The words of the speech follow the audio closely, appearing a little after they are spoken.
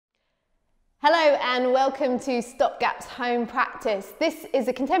Hello and welcome to Stopgap's home practice. This is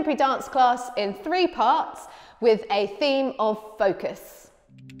a contemporary dance class in 3 parts with a theme of focus.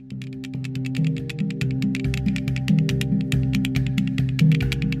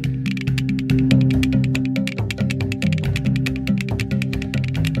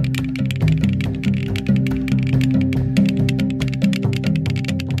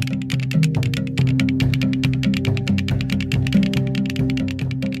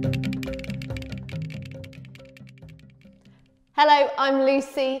 Hello, I'm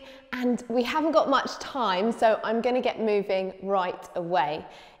Lucy and we haven't got much time, so I'm going to get moving right away.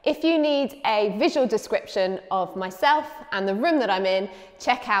 If you need a visual description of myself and the room that I'm in,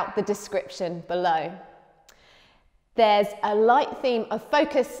 check out the description below. There's a light theme of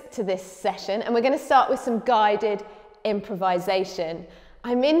focus to this session and we're going to start with some guided improvisation.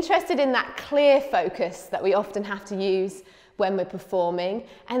 I'm interested in that clear focus that we often have to use when we're performing,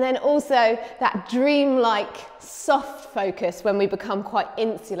 and then also that dreamlike soft focus when we become quite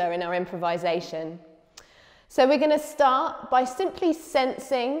insular in our improvisation. So we're going to start by simply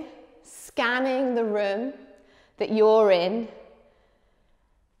sensing, scanning the room that you're in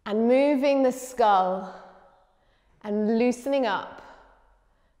and moving the skull and loosening up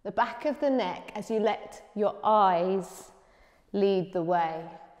the back of the neck as you let your eyes lead the way.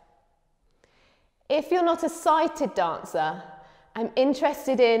 If you're not a sighted dancer, I'm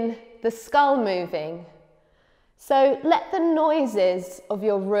interested in the skull moving. So let the noises of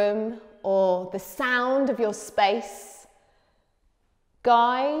your room or the sound of your space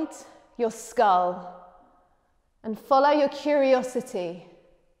guide your skull and follow your curiosity.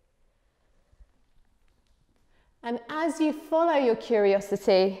 And as you follow your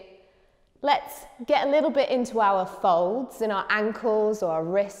curiosity, let's get a little bit into our folds in our ankles or our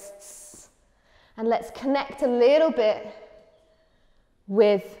wrists. And let's connect a little bit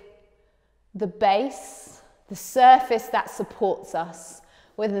with the base, the surface that supports us,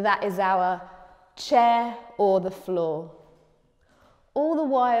 whether that is our chair or the floor. All the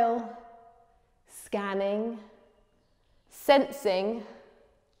while scanning, sensing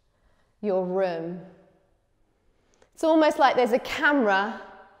your room. It's almost like there's a camera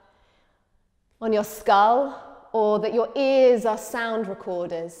on your skull, or that your ears are sound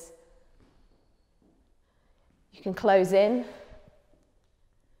recorders. You can close in,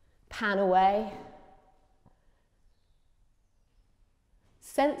 pan away,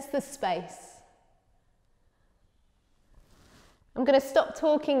 sense the space. I'm going to stop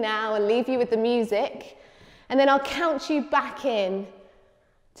talking now and leave you with the music, and then I'll count you back in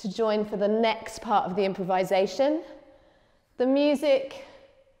to join for the next part of the improvisation. The music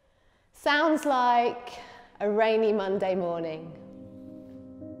sounds like a rainy Monday morning.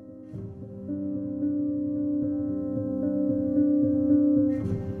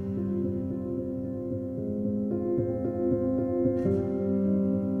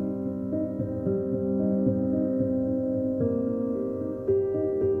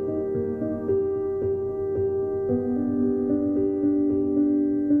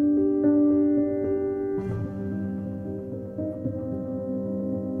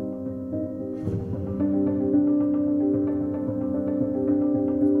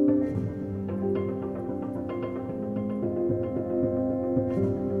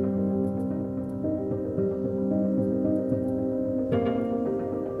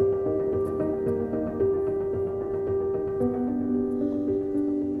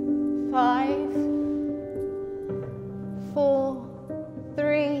 5, 4,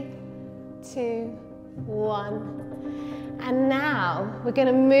 3, 2, 1. And now we're going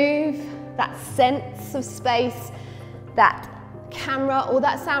to move that sense of space, that camera or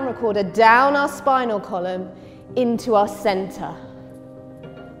that sound recorder down our spinal column into our center,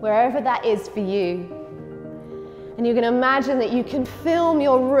 wherever that is for you. And you're going to imagine that you can film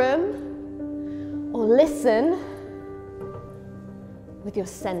your room or listen with your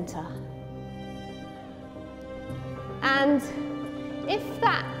center. And if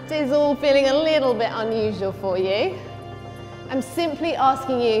that is all feeling a little bit unusual for you, I'm simply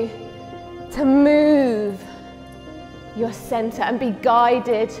asking you to move your center and be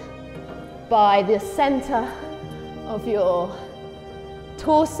guided by the center of your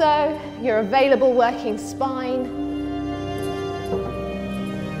torso, your available working spine.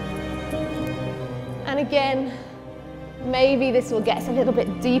 And again, maybe this will get us a little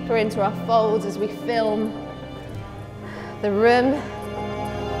bit deeper into our folds as we film the room.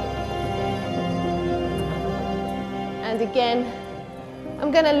 And again,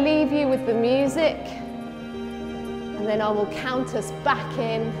 I'm going to leave you with the music, and then I will count us back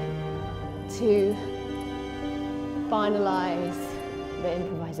in to finalize the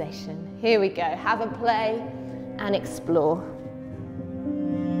improvisation. improvisation. Here we go, have a play and explore.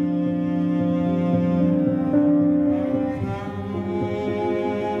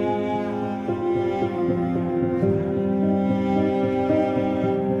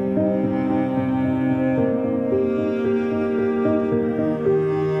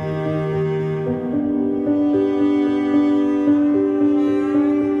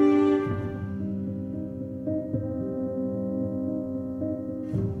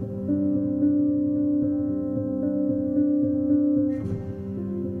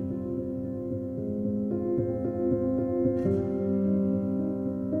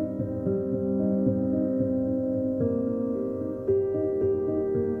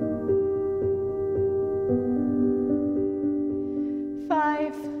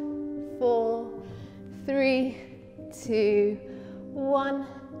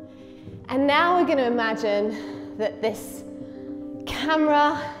 And now we're going to imagine that this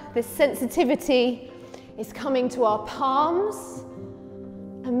camera, this sensitivity is coming to our palms,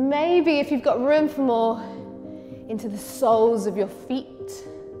 and maybe if you've got room for more, into the soles of your feet.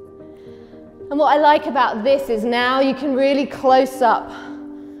 And what I like about this is now you can really close up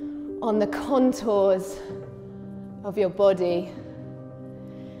on the contours of your body,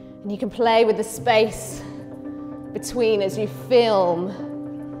 and you can play with the space between as you film.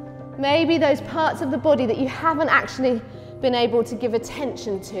 Maybe those parts of the body that you haven't actually been able to give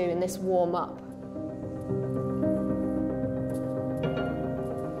attention to in this warm-up.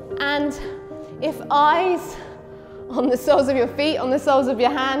 And if eyes on the soles of your feet, on the soles of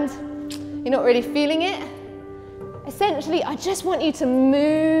your hand, you're not really feeling it, essentially I just want you to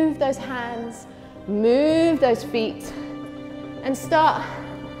move those hands, move those feet, and start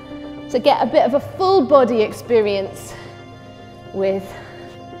to get a bit of a full body experience with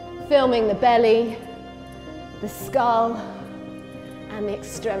filming the belly, the skull, and the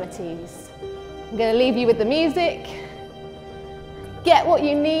extremities. I'm going to leave you with the music. Get what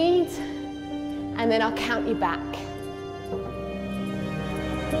you need, and then I'll count you back.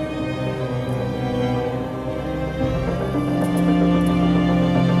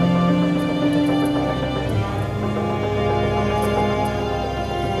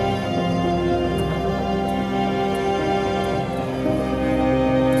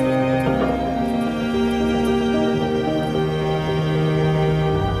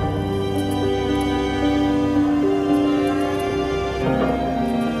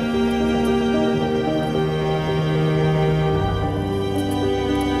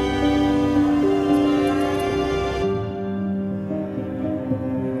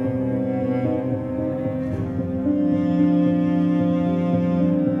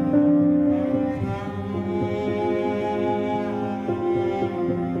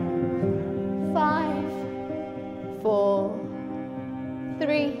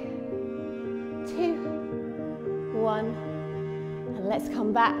 3, 2, 1, and let's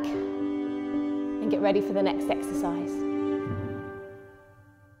come back and get ready for the next exercise.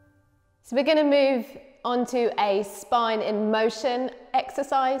 So we're going to move on to a spine in motion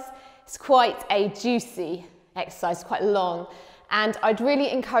exercise. It's quite a juicy exercise, quite long, and I'd really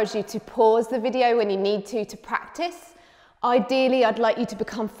encourage you to pause the video when you need to practice. Ideally, I'd like you to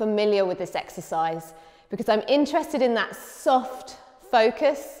become familiar with this exercise because I'm interested in that soft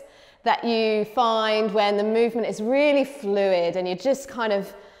focus that you find when the movement is really fluid and you're just kind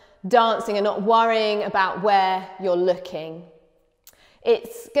of dancing and not worrying about where you're looking.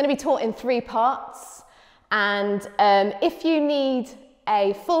 It's going to be taught in 3 parts, and if you need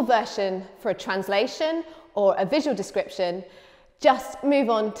a full version for a translation or a visual description, just move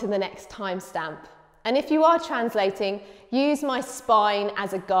on to the next timestamp. And if you are translating, use my spine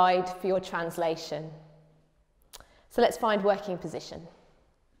as a guide for your translation. So let's find working position.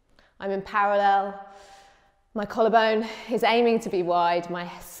 I'm in parallel, my collarbone is aiming to be wide,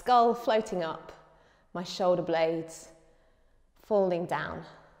 my skull floating up, my shoulder blades falling down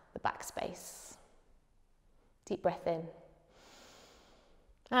the back space. Deep breath in.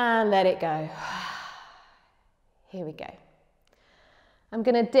 And let it go. Here we go. I'm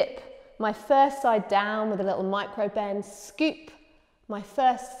going to dip my first side down with a little micro bend, scoop my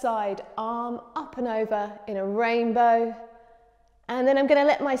first side arm up and over in a rainbow, and then I'm going to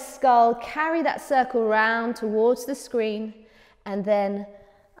let my skull carry that circle round towards the screen, and then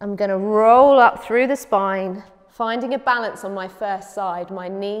I'm going to roll up through the spine, finding a balance on my first side. My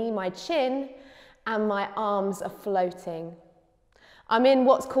knee, my chin, and my arms are floating. I'm in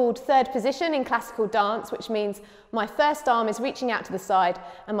what's called third position in classical dance, which means my first arm is reaching out to the side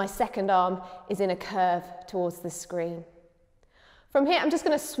and my second arm is in a curve towards the screen. From here, I'm just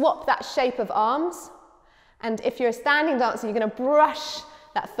going to swap that shape of arms. And if you're a standing dancer, you're going to brush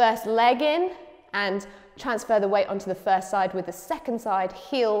that first leg in and transfer the weight onto the first side with the second side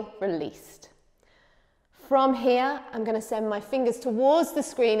heel released. From here, I'm going to send my fingers towards the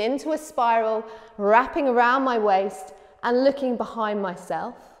screen into a spiral, wrapping around my waist and looking behind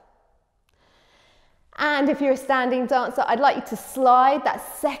myself. And if you're a standing dancer, I'd like you to slide that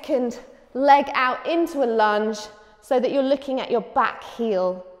second leg out into a lunge so that you're looking at your back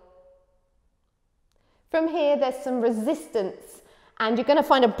heel. From here, there's some resistance, and you're going to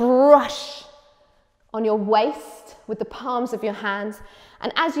find a brush on your waist with the palms of your hands.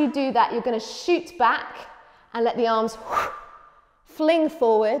 And as you do that, you're going to shoot back and let the arms fling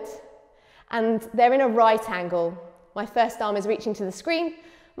forward, and they're in a right angle. My first arm is reaching to the screen,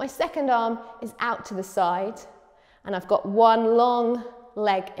 my second arm is out to the side, and I've got one long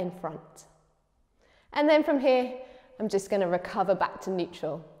leg in front. And then from here, I'm just going to recover back to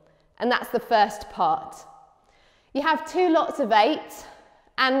neutral. And that's the first part. You have 2 lots of 8,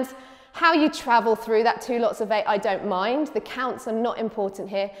 and how you travel through that 2 lots of 8, I don't mind. The counts are not important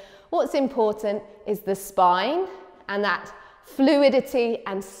here. What's important is the spine and that fluidity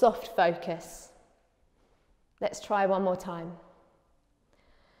and soft focus. Let's try one more time.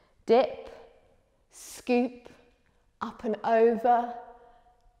 Dip, scoop, up and over,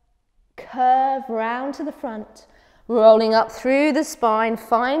 curve round to the front, rolling up through the spine,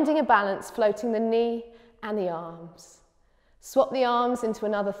 finding a balance, floating the knee and the arms. Swap the arms into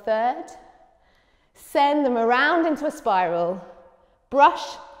another third, send them around into a spiral,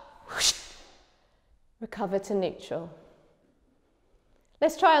 brush, whoosh, recover to neutral.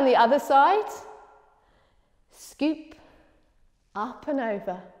 Let's try on the other side. Scoop, up and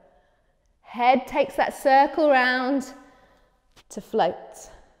over. Head takes that circle round to float.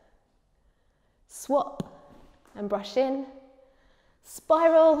 Swap and brush in.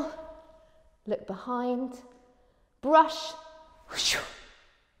 Spiral, look behind. Brush, whoosh,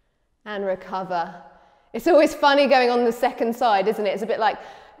 and recover. It's always funny going on the second side, isn't it? It's a bit like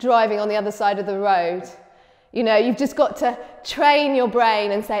driving on the other side of the road. You know, you've just got to train your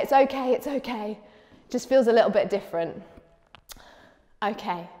brain and say, it's okay, it's okay. It just feels a little bit different.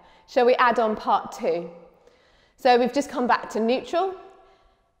 Okay, shall we add on part 2? So we've just come back to neutral.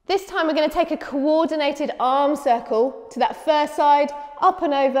 This time we're going to take a coordinated arm circle to that first side, up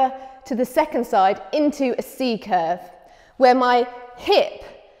and over to the second side into a C curve, where my hip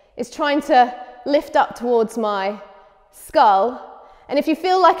is trying to lift up towards my skull. And if you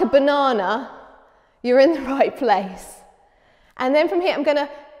feel like a banana, you're in the right place. And then from here, I'm going to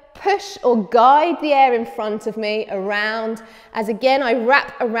push or guide the air in front of me around, as again, I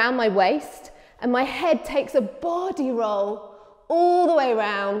wrap around my waist and my head takes a body roll all the way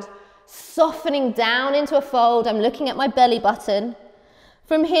around, softening down into a fold. I'm looking at my belly button.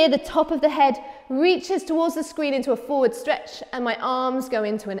 From here, the top of the head reaches towards the screen into a forward stretch and my arms go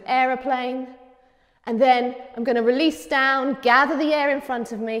into an aeroplane. And then I'm going to release down, gather the air in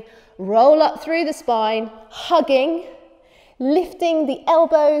front of me, roll up through the spine, hugging, lifting the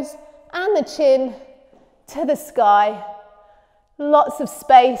elbows and the chin to the sky. Lots of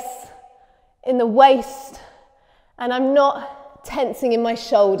space in the waist, and I'm not tensing in my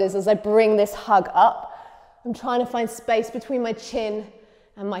shoulders as I bring this hug up. I'm trying to find space between my chin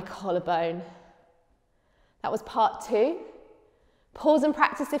and my collarbone. That was part 2. Pause and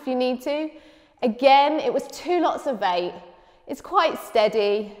practice if you need to. Again, it was 2 lots of 8. It's quite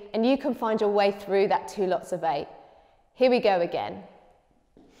steady, and you can find your way through that 2 lots of 8. Here we go again.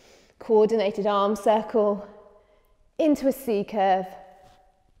 Coordinated arm circle, into a C curve,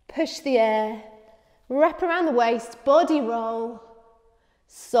 push the air, wrap around the waist, body roll,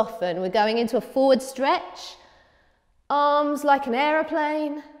 soften. We're going into a forward stretch, arms like an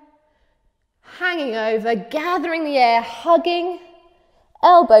aeroplane, hanging over, gathering the air, hugging,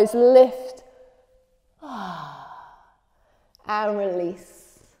 elbows lift, and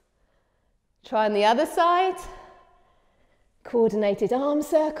release. Try on the other side. Coordinated arm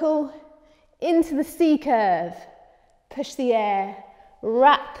circle, into the C curve, push the air,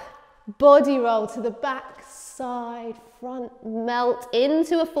 wrap, body roll to the back, side, front, melt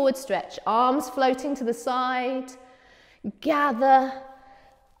into a forward stretch, arms floating to the side, gather,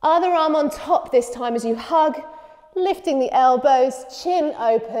 other arm on top this time as you hug, lifting the elbows, chin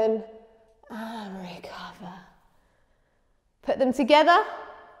open, and recover. Put them together.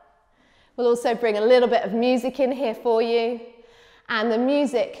 We'll also bring a little bit of music in here for you. And the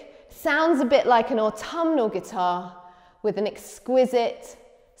music sounds a bit like an autumnal guitar with an exquisite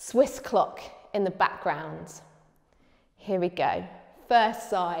Swiss clock in the background. Here we go. First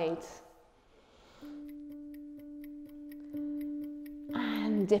side.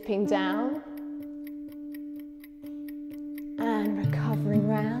 And dipping down. and recovering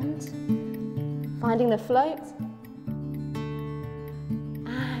round, finding the float,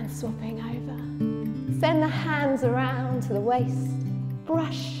 and swapping over. Send the hands around to the waist,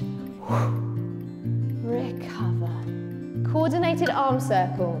 brush, recover. Coordinated arm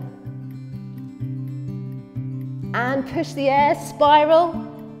circle. And push the air, spiral,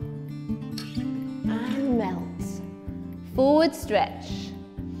 and melt. Forward stretch.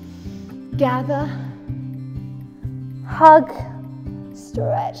 Gather, hug,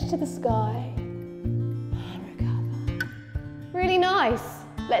 stretch to the sky, and recover. Really nice.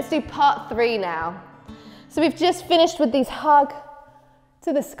 Let's do part 3 now. So we've just finished with these hug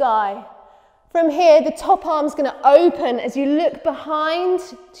to the sky. From here, the top arm's going to open as you look behind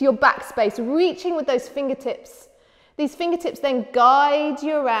to your back space, reaching with those fingertips. These fingertips then guide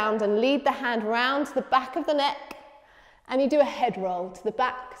you around and lead the hand round to the back of the neck, and you do a head roll to the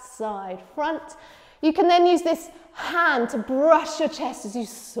back, side, front. You can then use this hand to brush your chest as you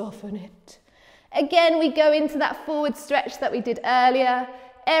soften it. Again, we go into that forward stretch that we did earlier,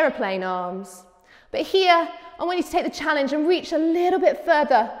 aeroplane arms. But here, I want you to take the challenge and reach a little bit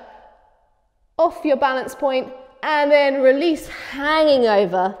further off your balance point, and then release, hanging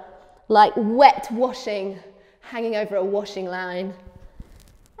over like wet washing, hanging over a washing line.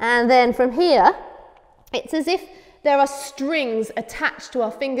 And then from here, it's as if there are strings attached to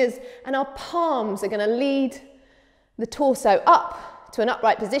our fingers, and our palms are going to lead the torso up to an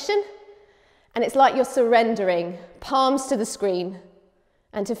upright position. And it's like you're surrendering, palms to the screen.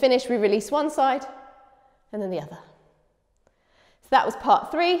 And to finish, we release one side and then the other. So that was part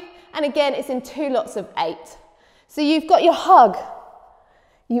 3. And again, it's in 2 lots of 8. So you've got your hug.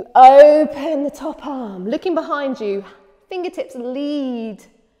 You open the top arm, looking behind you. Fingertips lead,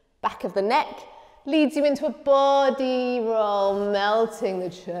 back of the neck, leads you into a body roll, melting the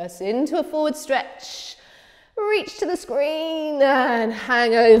chest into a forward stretch. Reach to the screen and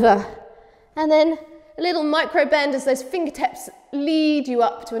hang over. And then a little micro bend as those fingertips lead you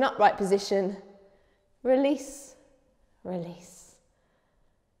up to an upright position. Release, release.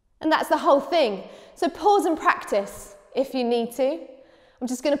 And that's the whole thing. So pause and practice if you need to. I'm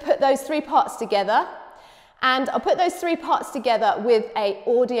just going to put those 3 parts together. And I'll put those 3 parts together with an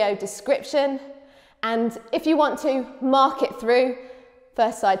audio description. And if you want to, mark it through,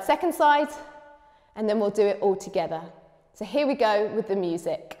 first side, second side, and then we'll do it all together. So here we go with the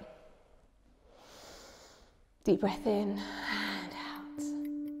music. Deep breath in and out.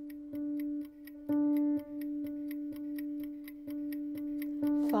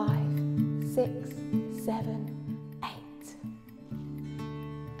 5, 6, 7, 8.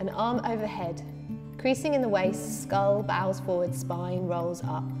 An arm overhead, creasing in the waist, skull bows forward, spine rolls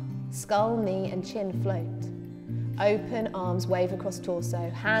up. Skull, knee and chin float. Open arms wave across torso,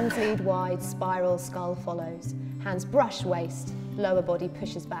 hands lead wide, spiral, skull follows. Hands brush waist, lower body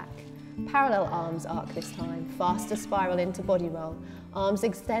pushes back. Parallel arms arc this time, faster spiral into body roll. Arms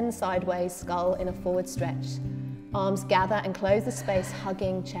extend sideways, skull in a forward stretch. Arms gather and close the space,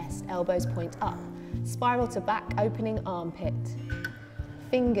 hugging chest, elbows point up. Spiral to back, opening armpit.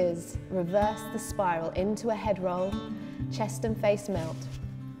 Fingers reverse the spiral into a head roll, chest and face melt.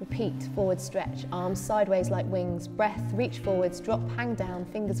 Repeat, forward stretch, arms sideways like wings, breath, reach forwards, drop, hang down,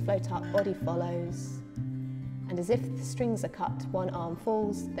 fingers float up, body follows. And as if the strings are cut, one arm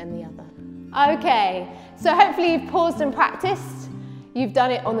falls, then the other. Okay, so hopefully you've paused and practiced. You've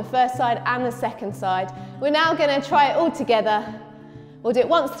done it on the first side and the second side. We're now going to try it all together. We'll do it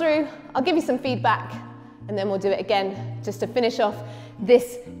once through, I'll give you some feedback, and then we'll do it again just to finish off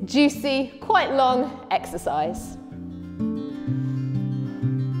this juicy, quite long exercise.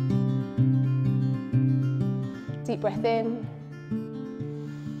 Deep breath in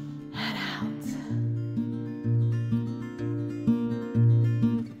and out.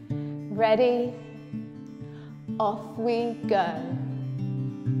 Ready? Off we go.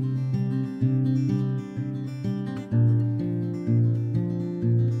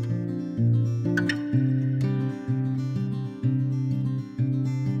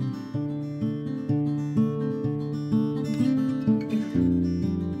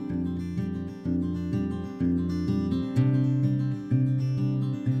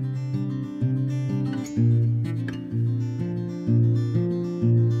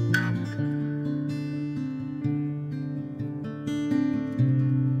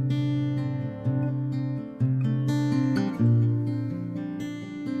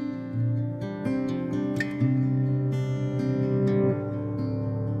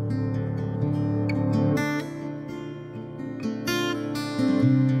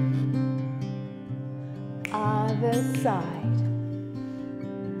 Other side.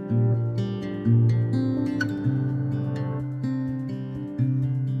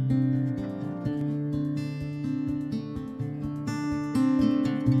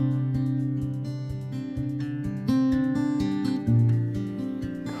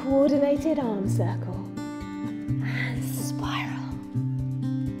 coordinated arm circle and spiral.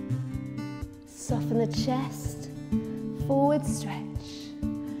 Soften the chest, forward stretch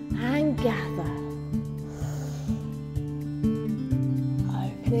and gather.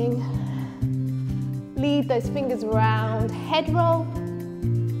 Opening, lead those fingers around, head roll,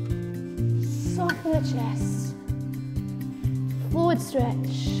 soften the chest, forward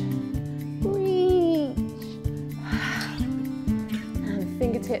stretch, reach, and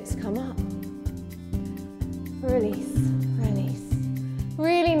fingertips come up, release, release.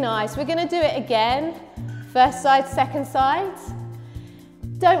 Really nice. We're going to do it again. First side, second side.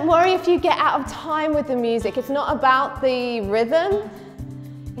 Don't worry if you get out of time with the music. It's not about the rhythm.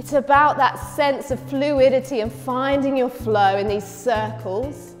 It's about that sense of fluidity and finding your flow in these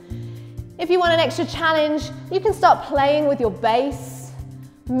circles. If you want an extra challenge, you can start playing with your bass,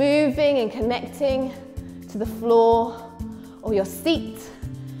 moving and connecting to the floor or your seat,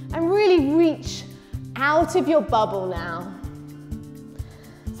 and really reach out of your bubble now.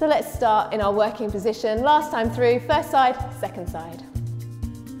 So let's start in our working position. Last time through, first side, second side.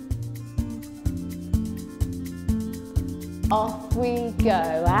 Off we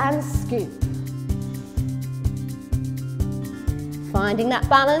go and scoop. Finding that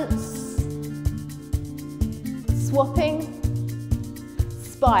balance. Swapping.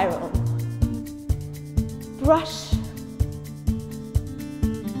 Spiral. Brush.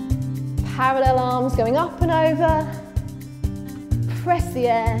 Parallel arms going up and over. Press the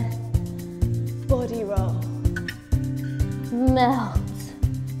air. Body roll. Melt.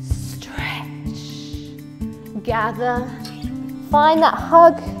 Stretch. Gather. Find that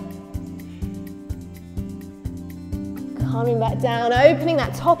hug. Coming back down, opening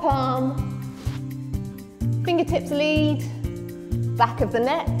that top arm. Fingertips lead. Back of the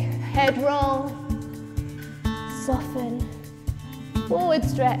neck, head roll. Soften. Forward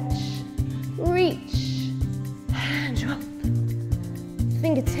stretch. Reach. And drop.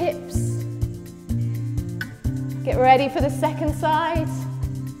 Fingertips. Get ready for the second side.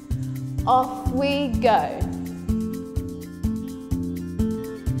 Off we go.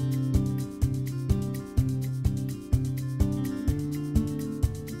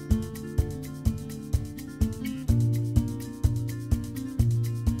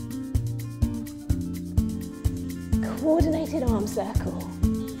 Coordinated arm circle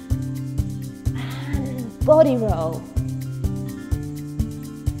and body roll.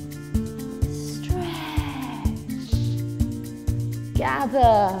 Stretch,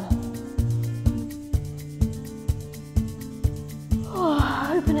 gather.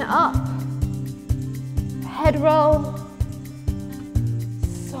 Oh, open it up. Head roll,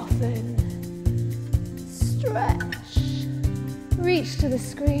 soften, stretch, reach to the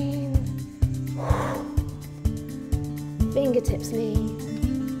screen. Fingertips lead.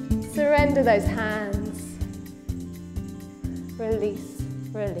 Surrender those hands. Release,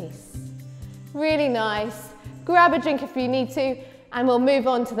 release. Really nice. Grab a drink if you need to, and we'll move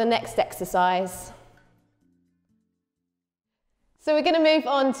on to the next exercise. So we're going to move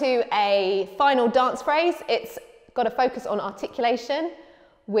on to a final dance phrase. It's got to focus on articulation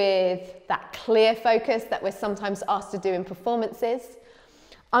with that clear focus that we're sometimes asked to do in performances.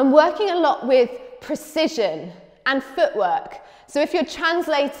 I'm working a lot with precision and footwork. So if you're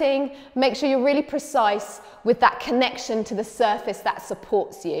translating, make sure you're really precise with that connection to the surface that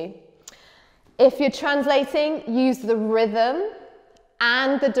supports you. If you're translating, use the rhythm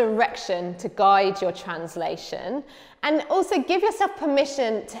and the direction to guide your translation. And also give yourself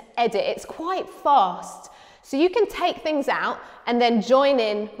permission to edit. It's quite fast. So you can take things out and then join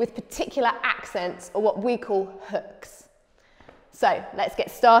in with particular accents or what we call hooks. So let's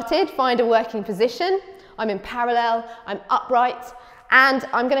get started. Find a working position. I'm in parallel, I'm upright, and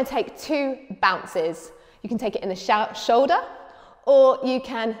I'm going to take 2 bounces. You can take it in the shoulder, or you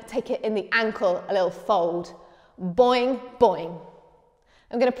can take it in the ankle, a little fold. Boing, boing.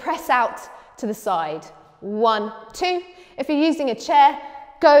 I'm going to press out to the side. 1, 2. If you're using a chair,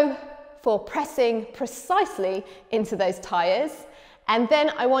 go for pressing precisely into those tyres. And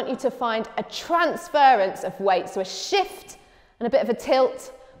then I want you to find a transference of weight, so a shift and a bit of a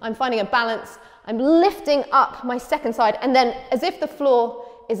tilt. I'm finding a balance. I'm lifting up my second side, and then as if the floor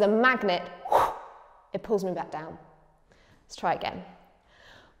is a magnet, it pulls me back down. Let's try again.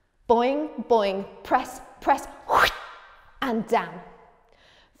 Boing, boing, press, press, and down.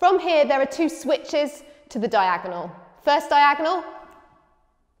 From here, there are 2 switches to the diagonal. First diagonal,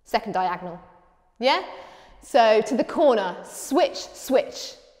 second diagonal. Yeah? So to the corner, switch,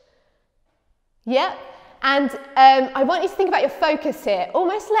 switch. Yeah? And I want you to think about your focus here.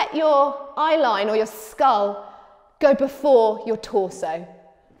 Almost let your eye line or your skull go before your torso.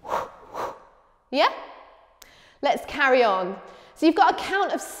 Yeah? Let's carry on. So you've got a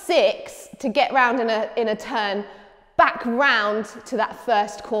count of 6 to get round in a turn back round to that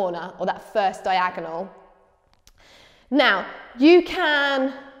first corner or that first diagonal. Now, you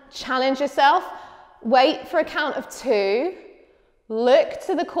can challenge yourself, wait for a count of 2, look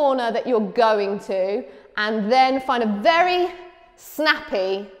to the corner that you're going to, and then find a very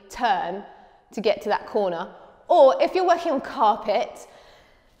snappy turn to get to that corner. Or if you're working on carpet,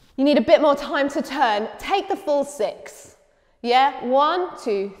 you need a bit more time to turn, take the full 6. Yeah, 1,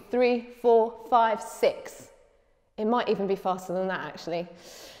 2, 3, 4, 5, 6. It might even be faster than that actually.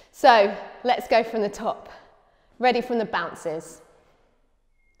 So let's go from the top. Ready from the bounces.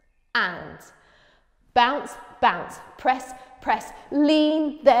 And bounce, bounce, press, press,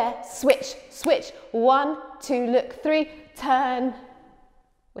 lean there, switch, switch. 1, 2, look, 3, turn.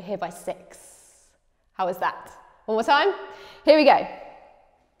 We're here by 6. How was that? One more time. Here we go.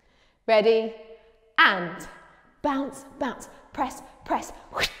 Ready, and bounce, bounce, press, press,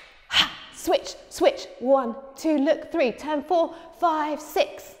 whoosh, ha, switch, switch. 1, 2, look, 3, turn, 4, 5,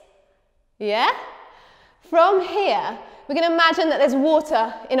 6. Yeah? From here, we're going to imagine that there's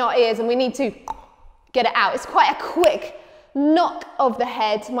water in our ears and we need to get it out. It's quite a quick knock of the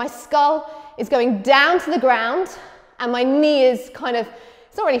head. My skull is going down to the ground and my knee is kind of,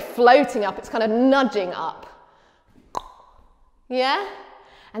 it's not really floating up, it's kind of nudging up. Yeah?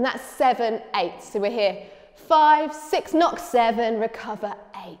 And that's 7, 8. So we're here. 5, 6, knock 7, recover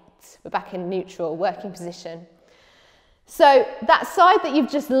 8. We're back in neutral, working position. So that side that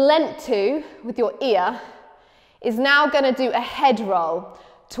you've just leant to with your ear is now going to do a head roll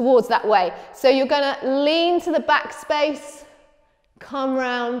towards that way. So you're going to lean to the back space, come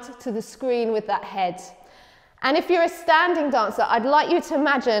round to the screen with that head. And if you're a standing dancer, I'd like you to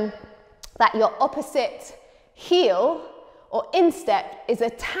imagine that your opposite heel or instep is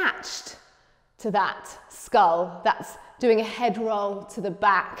attached to that skull that's doing a head roll to the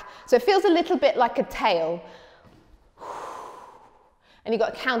back. So it feels a little bit like a tail. And you've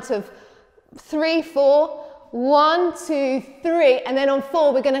got a count of 3, 4, 1, 2, 3, and then on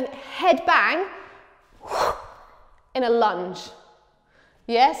 4 we're going to head bang in a lunge.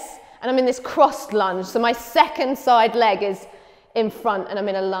 Yes? And I'm in this crossed lunge, so my second side leg is in front and I'm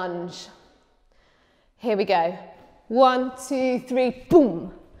in a lunge. Here we go. 1, 2, 3,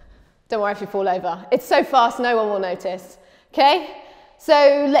 boom. Don't worry if you fall over. It's so fast no one will notice. Okay?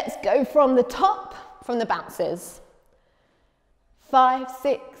 So let's go from the top, from the bounces. 5,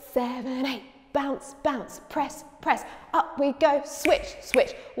 6, 7, 8. Bounce, bounce, press, press. Up we go. Switch,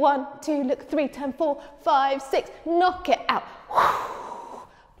 switch. 1, 2, look, 3, turn, 4, 5, 6. Knock it out.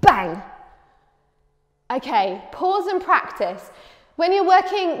 Bang. Okay, pause and practice. When you're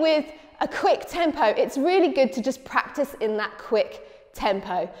working with a quick tempo, it's really good to just practice in that quick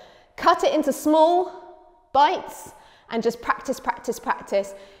tempo. Cut it into small bites and just practice, practice,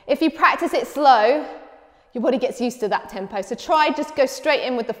 practice. If you practice it slow, your body gets used to that tempo. So try just go straight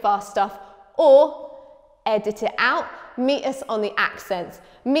in with the fast stuff or edit it out. Meet us on the accents.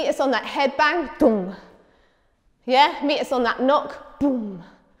 Meet us on that head bang, boom. Yeah, meet us on that knock, boom.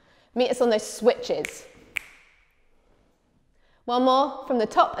 Meet us on those switches. One more from the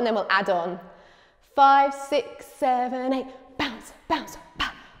top and then we'll add on. 5, 6, 7, 8. Bounce, bounce,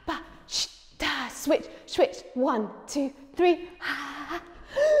 ba, ba, sh, da, switch, switch. 1, 2, 3. Ha,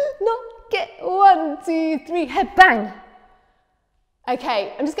 knock it. 1, 2, 3. Head bang.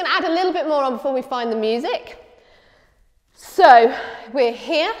 Okay, I'm just going to add a little bit more on before we find the music. So we're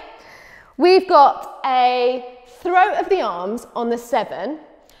here. We've got a throw of the arms on the 7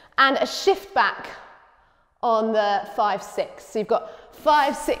 and a shift back on the 5, 6. So you've got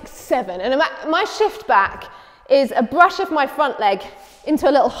 5, 6, 7. And my shift back is a brush of my front leg into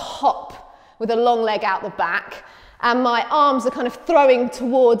a little hop with a long leg out the back. And my arms are kind of throwing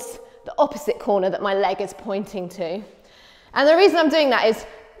towards the opposite corner that my leg is pointing to. And the reason I'm doing that is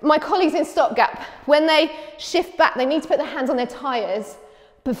my colleagues in Stopgap, when they shift back, they need to put their hands on their tyres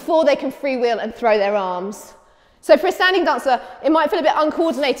before they can freewheel and throw their arms. So for a standing dancer, it might feel a bit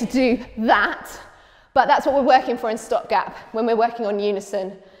uncoordinated to do that, but that's what we're working for in Stopgap when we're working on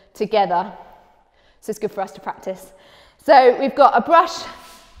unison together. So it's good for us to practice. So we've got a brush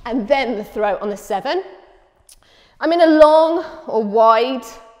and then the throw on the 7. I'm in a long or wide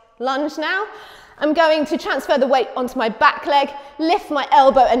lunge now. I'm going to transfer the weight onto my back leg, lift my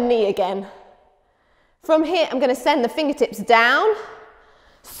elbow and knee again. From here, I'm going to send the fingertips down,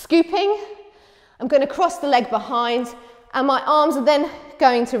 scooping. I'm going to cross the leg behind, and my arms are then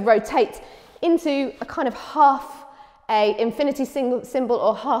going to rotate into a kind of half a infinity symbol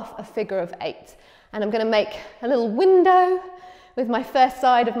or half a figure of 8. And I'm going to make a little window with my first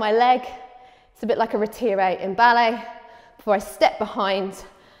side of my leg. It's a bit like a retire in ballet before I step behind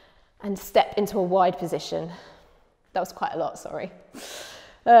and step into a wide position. That was quite a lot, sorry.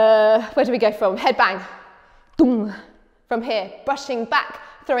 Where do we go from? Head bang. Boom. From here, brushing back,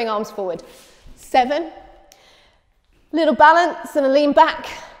 throwing arms forward. 7. Little balance and a lean back.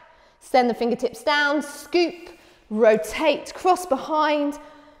 Send the fingertips down, scoop, rotate, cross behind.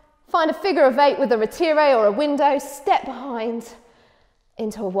 Find a figure of 8 with a retire or a window. Step behind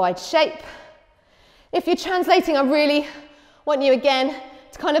into a wide shape. If you're translating, I really want you again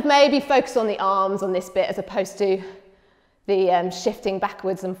to kind of maybe focus on the arms on this bit as opposed to the shifting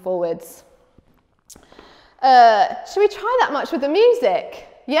backwards and forwards. Should we try that much with the music?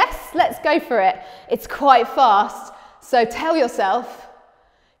 Yes, let's go for it. It's quite fast, so tell yourself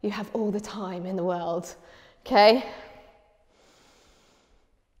you have all the time in the world, okay?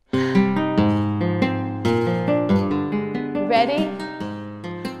 Ready?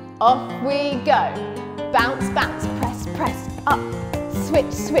 Off we go. Bounce, bounce, press, press, up.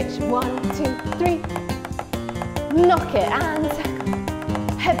 Switch, switch, 1, 2, 3. Knock it and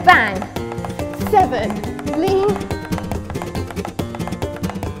head bang. 7, lean.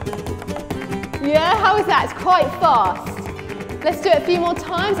 Yeah, how is that? It's quite fast. Let's do it a few more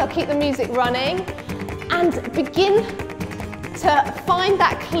times. I'll keep the music running and begin to find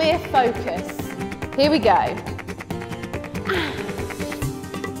that clear focus. Here we go.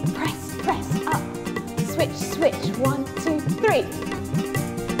 Press, press, up. Switch, switch, 1, 2, 3.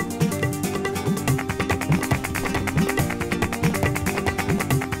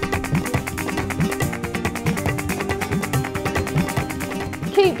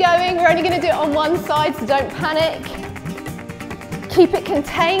 Keep going, we're only going to do it on one side, so don't panic. Keep it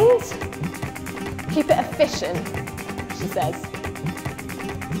contained, keep it efficient, she says.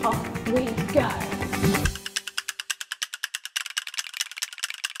 Off we go.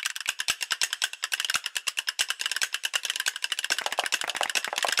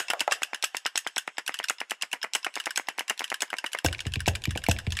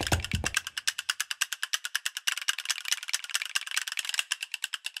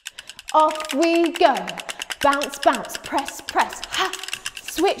 Off we go. Bounce, bounce, press, press, ha.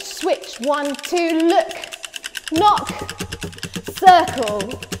 Switch, switch, 1, 2, look. Knock, circle,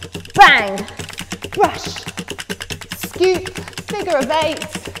 bang, brush, scoop, figure of 8.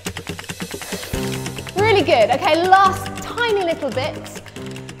 Really good. Okay, last tiny little bit.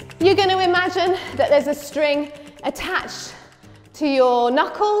 You're going to imagine that there's a string attached to your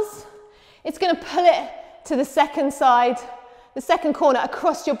knuckles. It's going to pull it to the second side, the second corner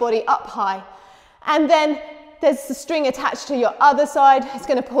across your body up high. And then there's the string attached to your other side. It's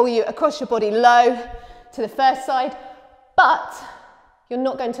going to pull you across your body low to the first side, but you're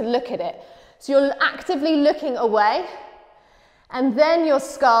not going to look at it. So you're actively looking away, and then your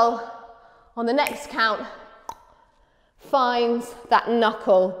skull on the next count finds that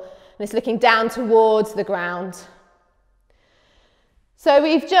knuckle and it's looking down towards the ground. So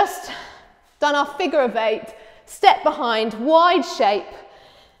we've just done our figure of 8, step behind, wide shape.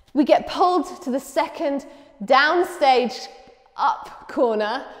 We get pulled to the second downstage up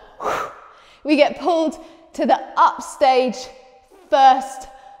corner. We get pulled to the upstage first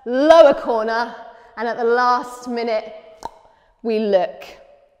lower corner, and at the last minute we look.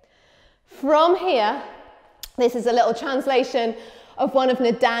 From here, this is a little translation of one of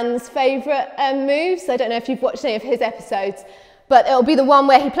Nadan's favourite moves. I don't know if you've watched any of his episodes, but it'll be the one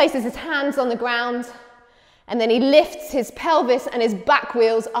where he places his hands on the ground and then he lifts his pelvis and his back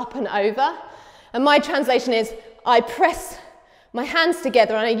wheels up and over. And my translation is, I press my hands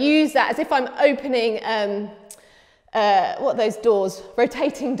together and I use that as if I'm opening, what are those doors?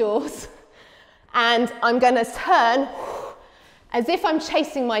 Rotating doors. And I'm going to turn as if I'm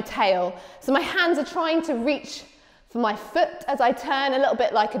chasing my tail. So my hands are trying to reach for my foot as I turn, a little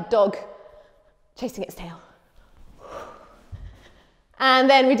bit like a dog chasing its tail. And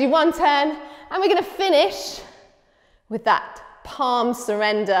then we do one turn, and we're going to finish with that palm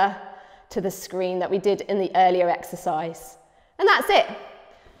surrender to the screen that we did in the earlier exercise. And that's it.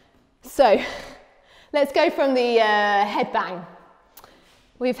 So let's go from the head bang.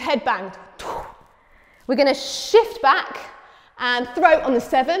 We've head banged. We're going to shift back and throw on the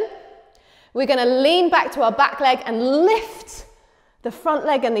 7. We're going to lean back to our back leg and lift the front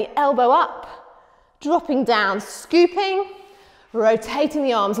leg and the elbow up, dropping down, scooping, rotating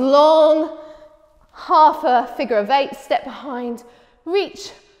the arms long, half a figure of 8, step behind,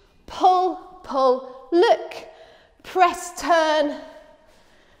 reach, pull, pull, look, press, turn,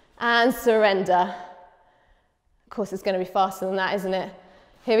 and surrender. Of course, it's going to be faster than that, isn't it?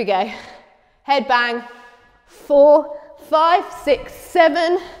 Here we go. Head bang, 4, 5, 6,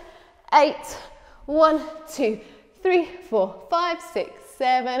 7, 8, 1, 2, 3, 4, 5, 6,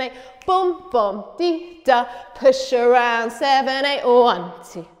 7, 8. Boom, boom, dee, da. Push around, 7, 8. 1,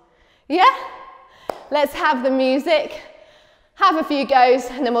 2. Yeah? Let's have the music. Have a few goes,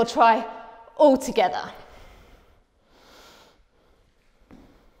 and then we'll try all together.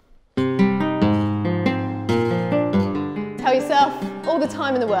 Tell yourself all the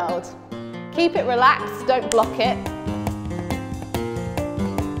time in the world. Keep it relaxed, don't block it.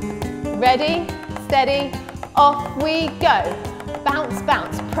 Ready, steady, off we go. Bounce,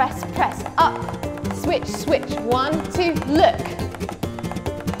 bounce, press, press, up. Switch, switch, 1, 2, look.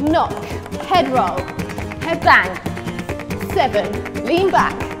 Knock, head roll, head bang. 7, lean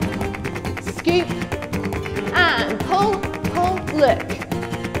back. Scoop, and pull, pull, look.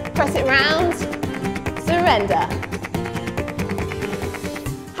 Press it round, surrender.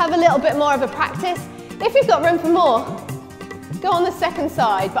 Have a little bit more of a practice. If you've got room for more, go on the second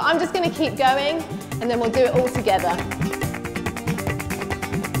side, but I'm just going to keep going and then we'll do it all together.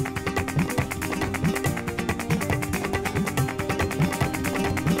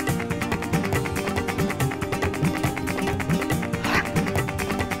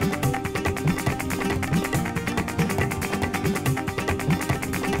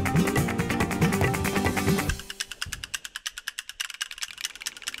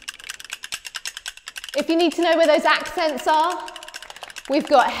 If you need to know where those accents are, we've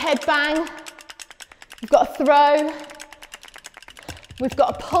got a head bang, we've got a throw, we've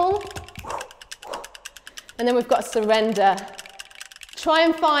got a pull, and then we've got a surrender. Try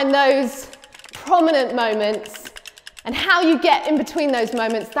and find those prominent moments, and how you get in between those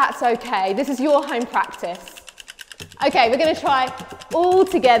moments, that's okay. This is your home practice. Okay, we're going to try all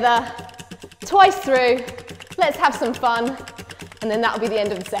together, twice through. Let's have some fun, and then that'll be the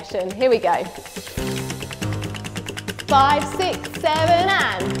end of the session. Here we go. 5, 6, 7,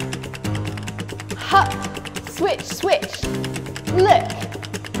 and hop, switch, switch, look,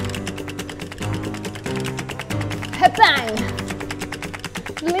 head bang,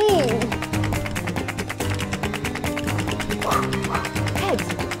 lean, head,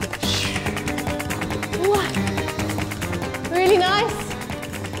 1, really nice,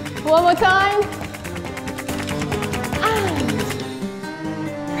 one more time, and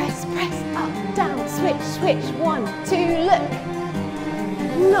press, press, up, down, switch, switch, 1, 2, look,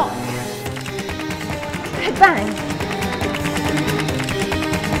 knock, head bang,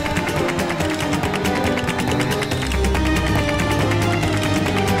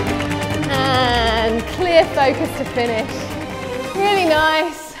 and clear focus to finish, really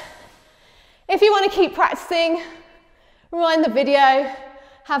nice. If you want to keep practicing, rewind the video,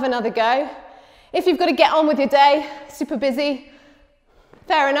 have another go. If you've got to get on with your day, super busy,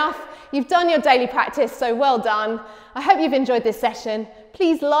 fair enough. You've done your daily practice, so well done. I hope you've enjoyed this session.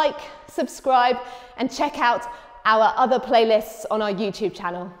 Please like, subscribe, and check out our other playlists on our YouTube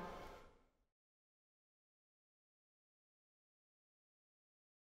channel.